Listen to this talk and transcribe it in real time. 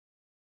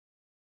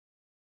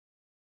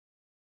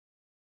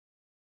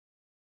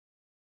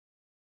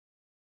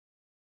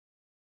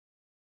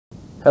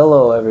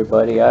Hello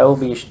everybody, I will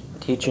be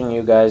teaching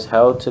you guys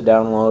how to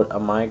download a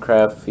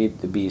Minecraft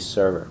FTB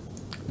server.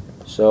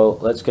 So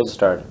let's get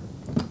started.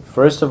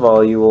 First of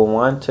all, you will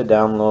want to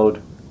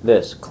download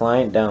this,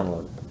 client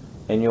download.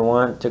 And you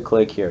want to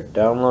click here,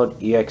 download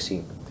exe.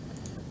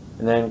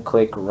 And then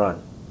click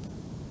run.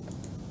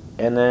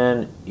 And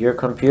then your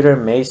computer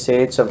may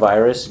say it's a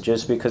virus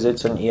just because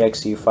it's an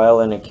exe file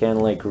and it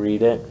can't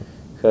read it.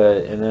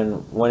 And then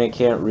when it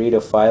can't read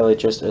a file, it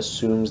just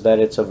assumes that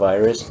it's a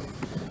virus.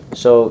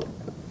 So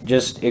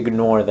just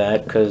ignore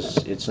that because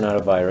it's not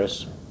a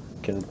virus,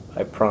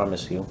 I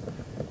promise you.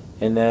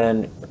 And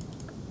then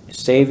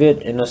save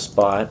it in a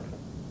spot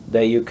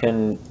that you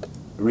can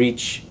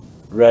reach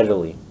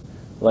readily.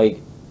 Like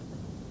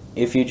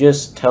if you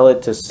just tell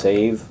it to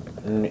save,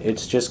 and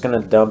it's just gonna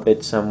dump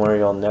it somewhere,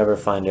 you'll never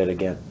find it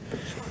again.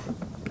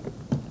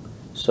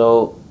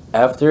 So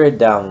after it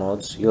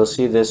downloads, you'll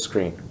see this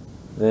screen.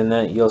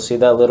 Then you'll see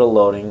that little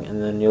loading,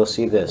 and then you'll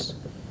see this.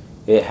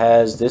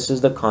 This is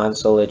the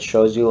console. It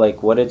shows you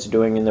what it's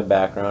doing in the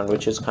background,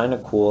 which is kind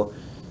of cool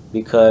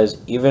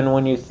because even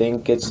when you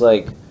think it's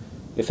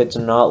if it's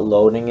not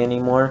loading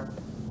anymore,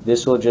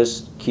 this will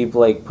just keep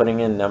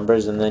putting in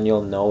numbers, and then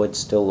you'll know it's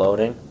still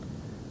loading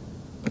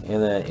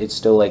and that it's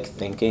still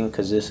thinking,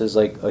 because this is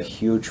a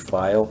huge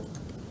file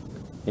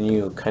and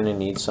you kind of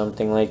need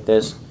something like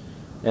this.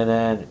 And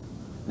then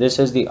this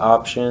is the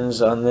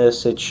options on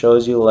this. It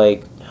shows you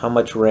how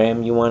much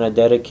RAM you want to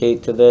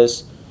dedicate to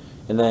this.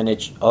 And then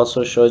it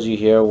also shows you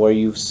here where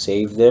you've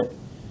saved it.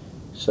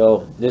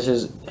 So this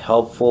is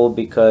helpful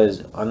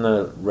because on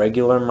the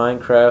regular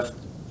Minecraft,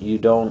 you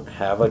don't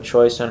have a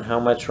choice on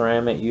how much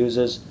RAM it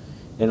uses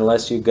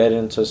unless you get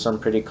into some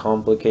pretty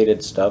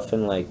complicated stuff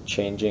and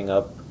changing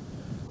up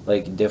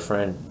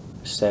different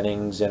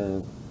settings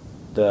and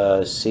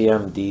the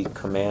CMD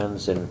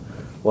commands and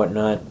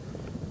whatnot.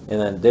 And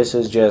then this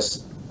is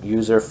just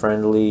user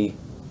friendly.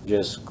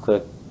 Just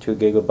click 2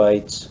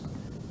 gigabytes.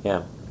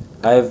 Yeah.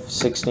 I have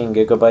 16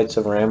 gigabytes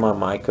of RAM on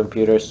my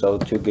computer, so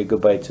 2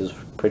 gigabytes is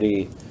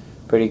pretty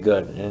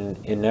good, and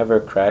it never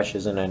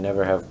crashes and I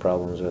never have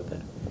problems with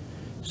it.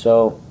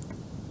 So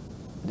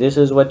this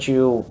is what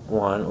you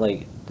want.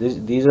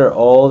 These are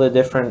all the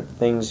different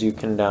things you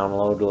can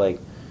download,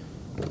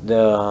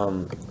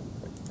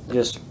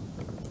 just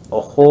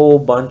a whole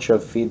bunch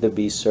of Feed the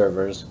Beast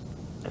servers.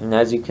 And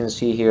as you can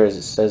see here, it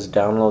says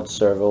download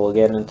server. We'll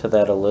get into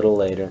that a little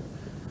later.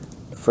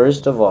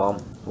 First of all,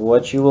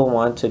 what you will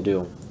want to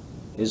do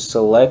is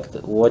select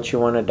what you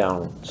want to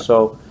download.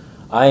 So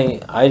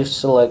I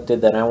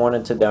selected that I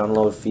wanted to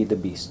download Feed the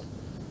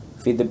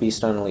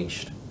Beast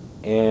Unleashed.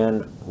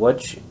 And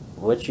what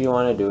you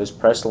want to do is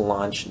press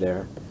launch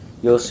there.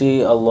 You'll see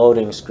a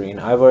loading screen.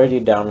 I've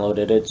already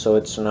downloaded it, so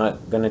it's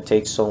not going to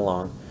take so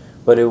long,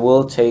 but it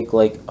will take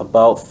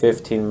about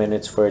 15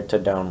 minutes for it to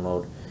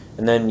download.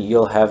 And then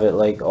you'll have it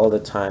all the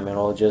time, and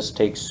it'll just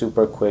take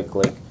super quick.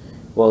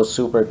 Well,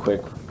 super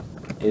quick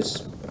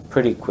is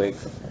pretty quick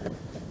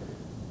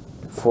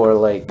for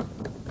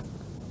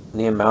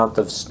the amount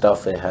of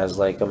stuff it has,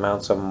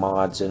 amounts of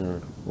mods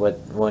and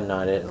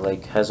whatnot.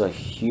 It has a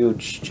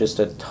huge, just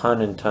a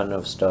ton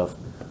of stuff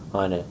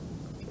on it.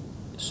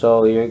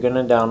 So you're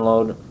gonna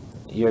download,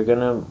 you're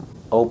gonna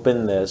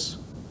open this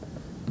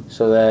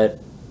so that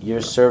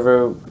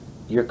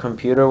your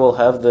computer will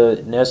have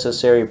the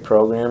necessary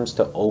programs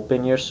to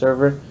open your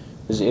server.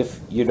 Because if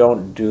you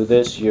don't do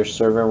this, your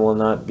server will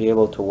not be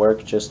able to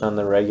work just on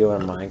the regular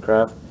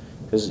Minecraft,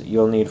 because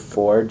you'll need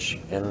Forge,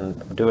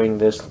 and doing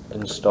this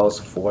installs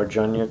Forge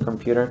on your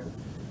computer.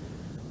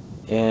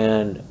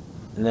 And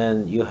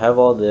then you have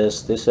all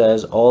this. This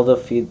has all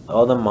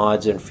the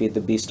mods in Feed the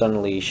Beast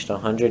Unleashed,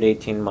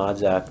 118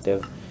 mods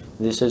active.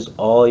 This is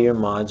all your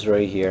mods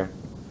right here.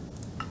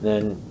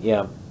 Then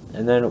yeah,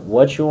 and then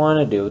what you want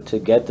to do to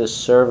get the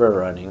server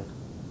running,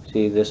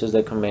 see, this is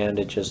the command.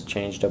 It just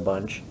changed a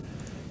bunch.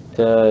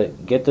 To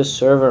get the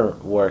server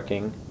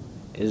working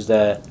is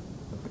that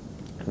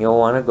you'll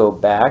want to go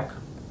back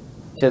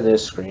to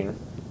this screen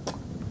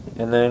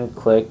and then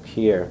click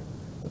here,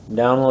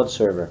 download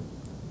server.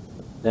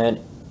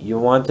 Then you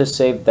want to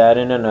save that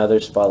in another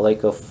spot,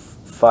 like a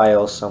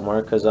file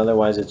somewhere, because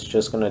otherwise it's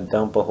just going to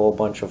dump a whole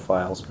bunch of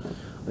files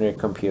on your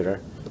computer.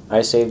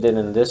 I saved it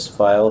in this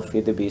file,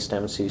 Feed the Beast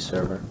MC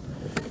server.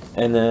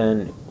 And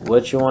then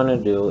what you want to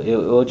do, it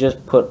will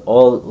just put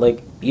all,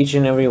 each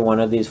and every one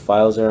of these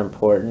files are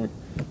important.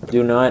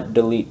 Do not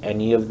delete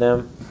any of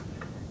them.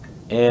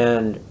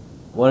 And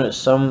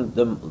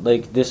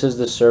this is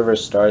the server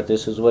start.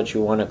 This is what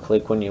you want to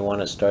click when you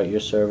want to start your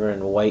server,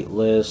 and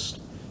whitelist,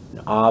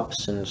 and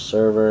ops, and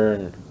server,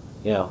 and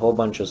yeah, a whole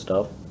bunch of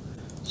stuff.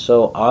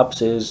 So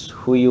ops is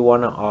who you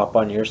want to op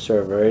on your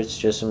server. It's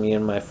just me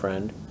and my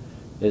friend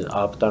is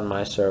opt on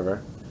my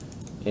server.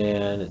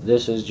 And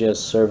this is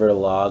just server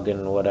log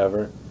and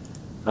whatever.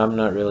 I'm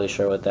not really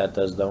sure what that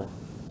does though.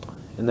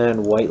 And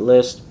then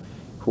whitelist,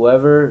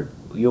 whoever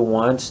you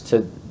want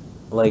to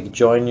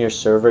join your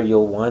server,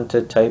 you'll want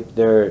to type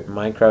their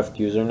Minecraft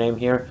username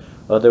here,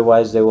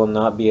 otherwise they will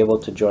not be able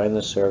to join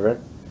the server.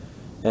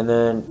 And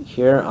then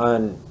here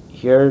on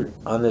here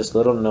on this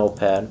little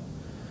notepad,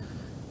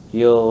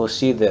 you'll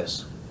see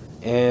this,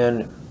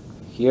 and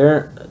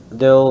here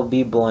there'll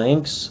be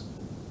blanks.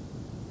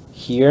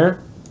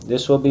 Here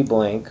this will be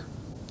blank,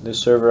 the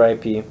server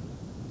IP,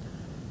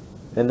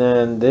 and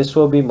then this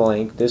will be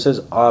blank. This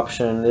is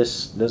option.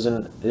 This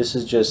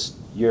is just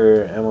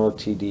your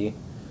MOTD,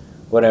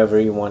 whatever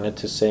you want it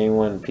to say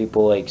when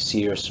people like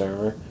see your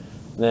server.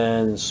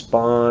 Then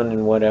spawn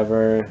and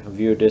whatever,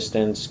 view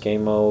distance,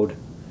 game mode,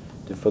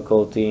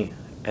 difficulty,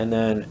 and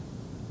then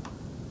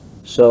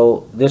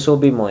so this will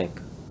be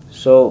blank.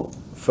 So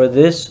for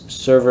this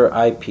server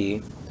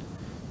IP,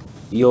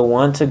 you'll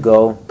want to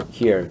go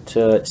here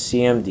to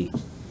CMD,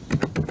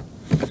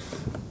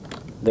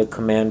 the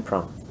command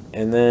prompt,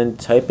 and then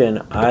type in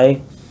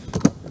IP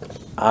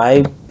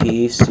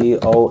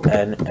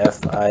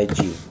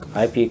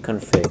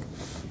config,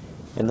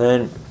 and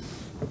then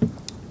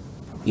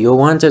you'll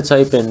want to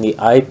type in the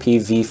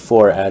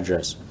IPv4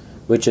 address,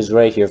 which is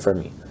right here for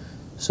me.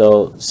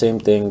 So same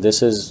thing,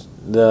 this is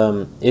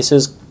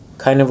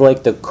kind of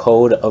like the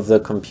code of the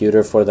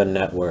computer for the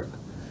network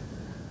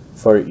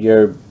for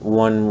your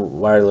one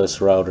wireless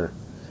router,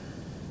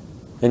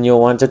 and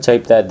you'll want to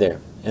type that there.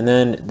 And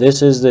then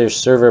this is their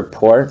server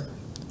port,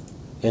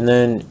 and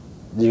then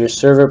your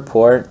server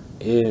port,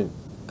 it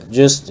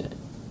just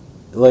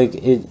like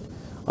it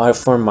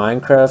for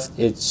Minecraft,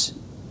 it's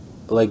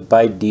like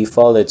by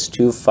default it's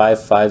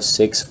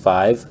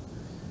 25565,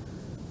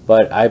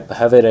 but I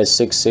have it as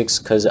 66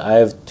 because I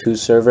have two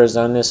servers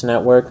on this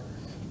network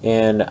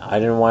and I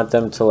didn't want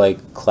them to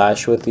like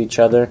clash with each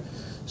other,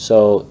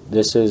 so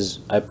this is,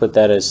 I put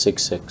that as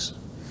 66.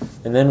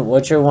 And then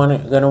what you're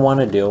gonna want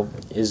to do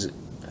is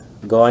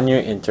go on your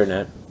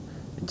internet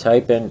and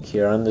type in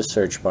here on the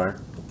search bar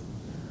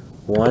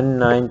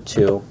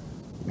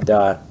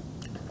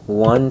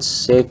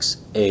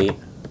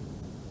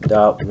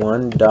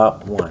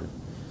 192.168.1.1,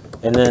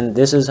 and then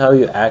this is how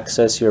you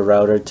access your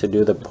router to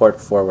do the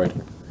port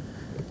forwarding.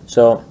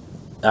 So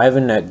I have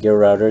a Netgear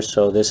router,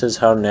 so this is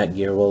how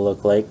Netgear will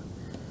look like.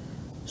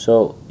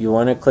 So you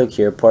want to click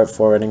here, port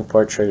forwarding,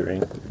 port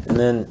triggering, and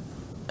then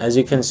as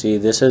you can see,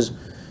 this is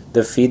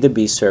the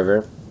FTB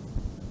server,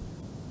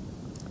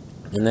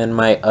 and then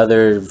my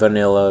other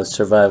vanilla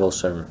survival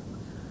server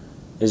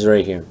is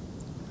right here.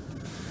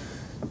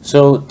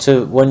 So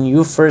when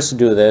you first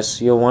do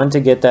this, you'll want to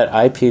get that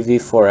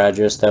IPv4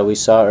 address that we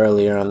saw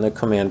earlier on the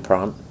command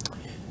prompt,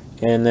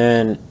 and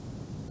then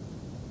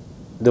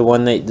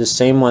the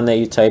same one that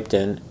you typed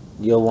in,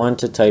 you'll want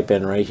to type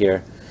in right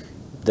here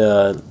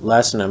the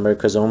last number,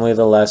 because only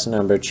the last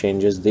number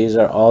changes. These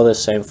are all the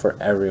same for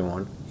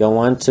everyone. You'll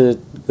want to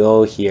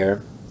go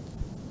here.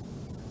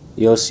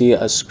 You'll see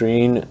a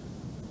screen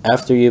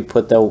after you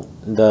put the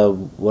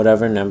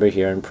whatever number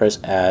here and press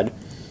add.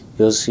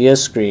 You'll see a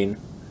screen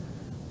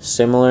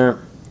similar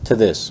to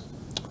this.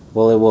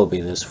 Well, it will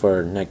be this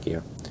for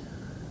Netgear.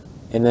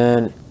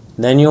 And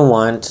then you'll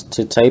want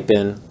to type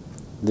in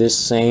this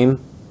same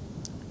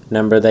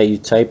number that you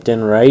typed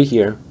in right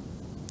here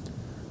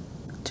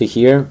to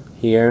here,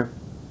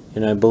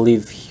 and I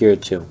believe here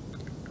too.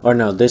 Or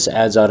no, this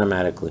adds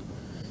automatically.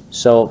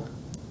 So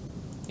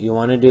you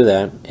want to do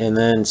that, and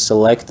then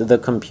select the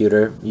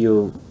computer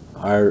you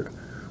are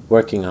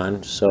working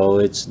on. So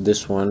it's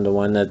this one, the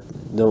one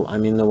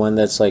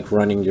that's like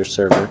running your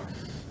server.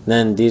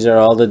 Then these are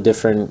all the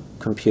different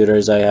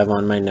computers I have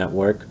on my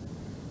network.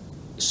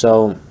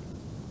 So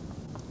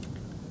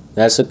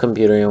that's the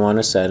computer you want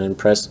to set, and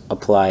press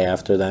apply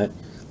after that.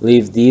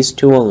 Leave these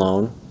two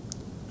alone.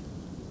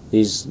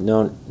 These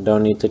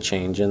don't need to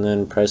change, and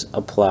then press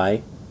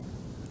apply.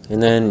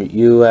 And then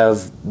you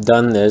have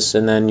done this,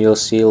 and then you'll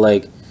see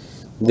like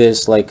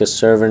this, like a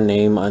server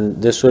name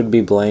on this would be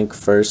blank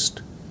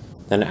first,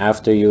 then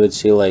after you would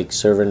see like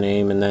server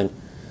name, and then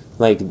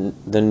like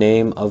the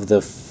name of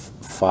the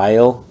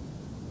file,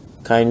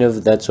 kind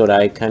of. That's what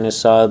I kind of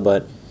saw,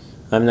 but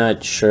I'm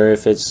not sure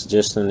if it's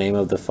just the name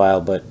of the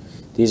file, but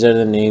these are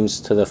the names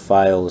to the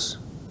files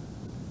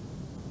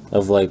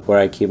of like where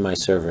I keep my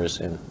servers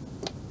in.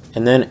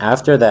 And then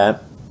after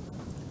that,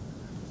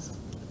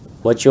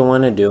 what you'll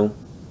want to do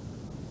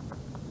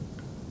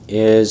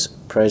is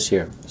press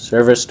here,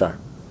 server start,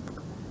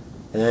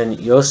 and then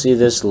you'll see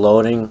this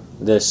loading,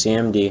 the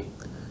CMD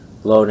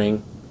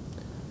loading.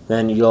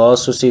 Then you'll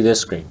also see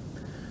this screen.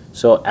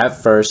 So at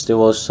first it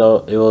will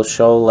show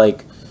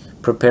like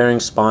preparing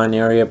spawn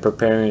area, 10%,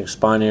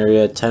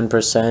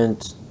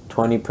 20%,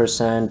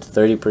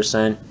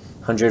 30%,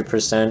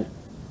 100%.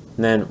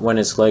 And then when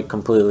it's like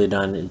completely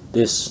done,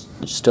 this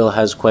still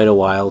has quite a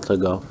while to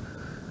go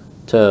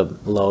to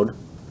load.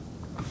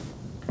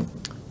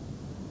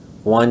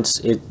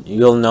 Once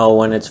you'll know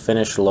when it's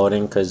finished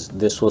loading, because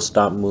this will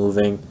stop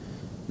moving.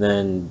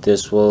 Then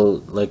this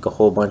will, like a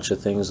whole bunch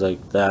of things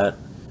like that.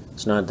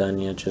 It's not done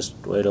yet, just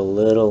wait a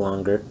little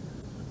longer.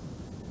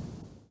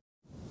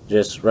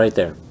 Just right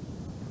there.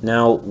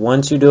 Now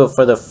once you do it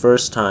for the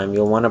first time,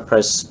 you'll want to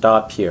press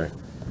stop here.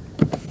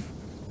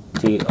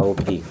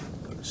 T-O-P,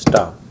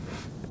 stop.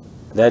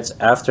 That's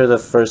after the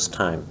first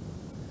time.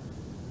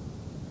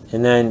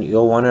 And then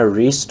you'll want to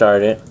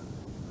restart it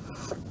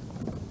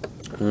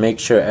make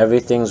sure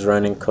everything's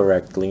running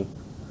correctly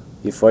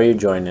before you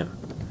join it.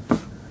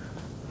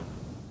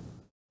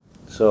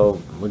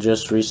 So we'll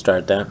just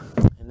restart that.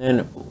 And then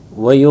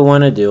what you'll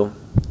want to do,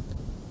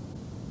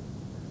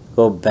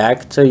 go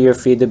back to your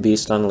Feed the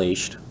Beast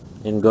Unleashed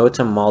and go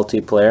to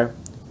multiplayer.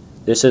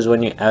 This is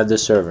when you add the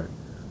server.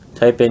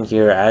 Type in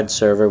here, add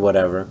server,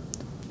 whatever.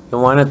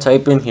 You'll want to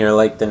type in here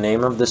like the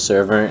name of the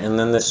server, and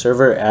then the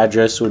server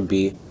address would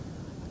be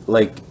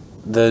like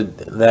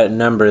that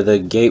number, the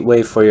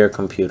gateway for your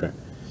computer.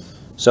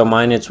 So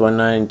mine it's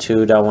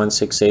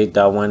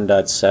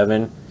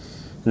 192.168.1.7,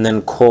 and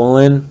then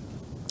colon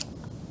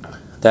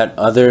that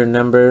other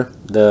number,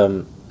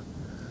 the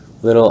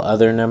little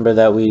other number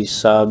that we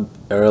saw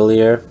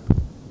earlier,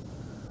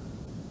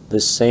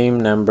 the same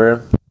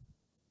number,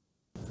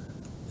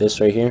 this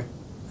right here,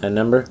 that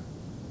number,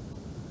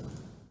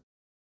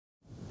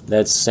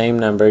 that same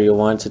number you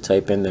want to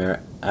type in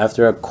there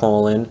after a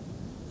colon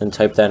and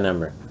type that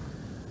number.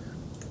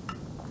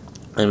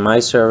 And my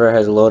server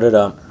has loaded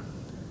up.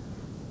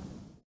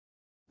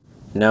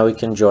 Now we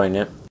can join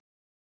it.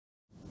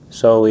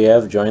 So we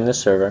have joined the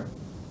server.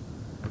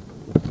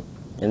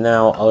 And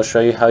now I'll show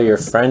you how your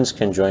friends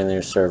can join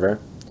their server.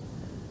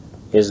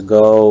 Is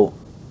go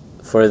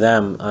for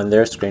them on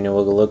their screen, it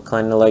will look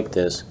kind of like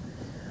this.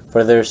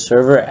 For their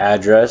server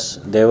address,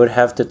 they would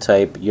have to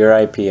type your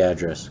IP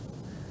address.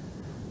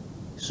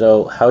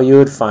 So how you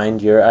would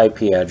find your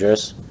IP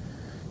address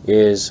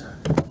is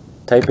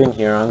type in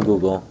here on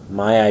Google,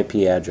 my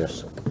IP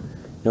address.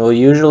 It will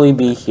usually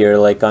be here,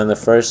 like on the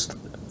first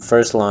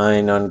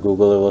line on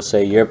Google, it will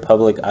say your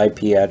public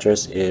IP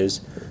address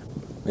is,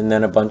 and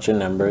then a bunch of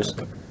numbers.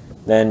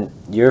 Then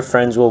your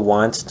friends will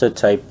want to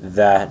type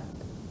that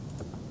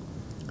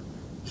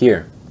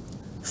here,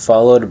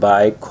 followed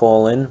by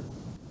colon,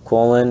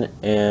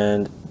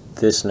 and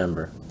this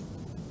number,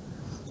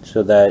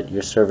 so that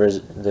your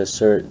servers,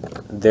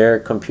 their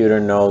computer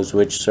knows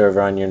which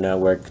server on your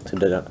network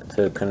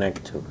to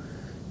connect to.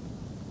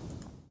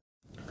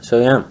 So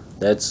yeah,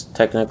 that's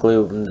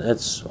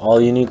all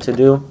you need to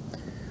do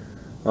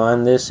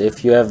on this.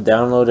 If you have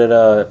downloaded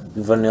a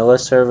vanilla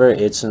server,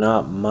 it's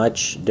not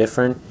much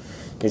different.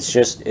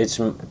 It's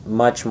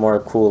much more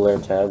cooler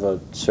to have a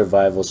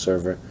survival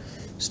server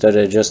instead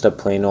of just a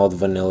plain old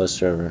vanilla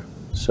server.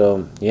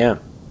 So yeah,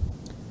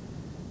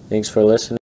 thanks for listening.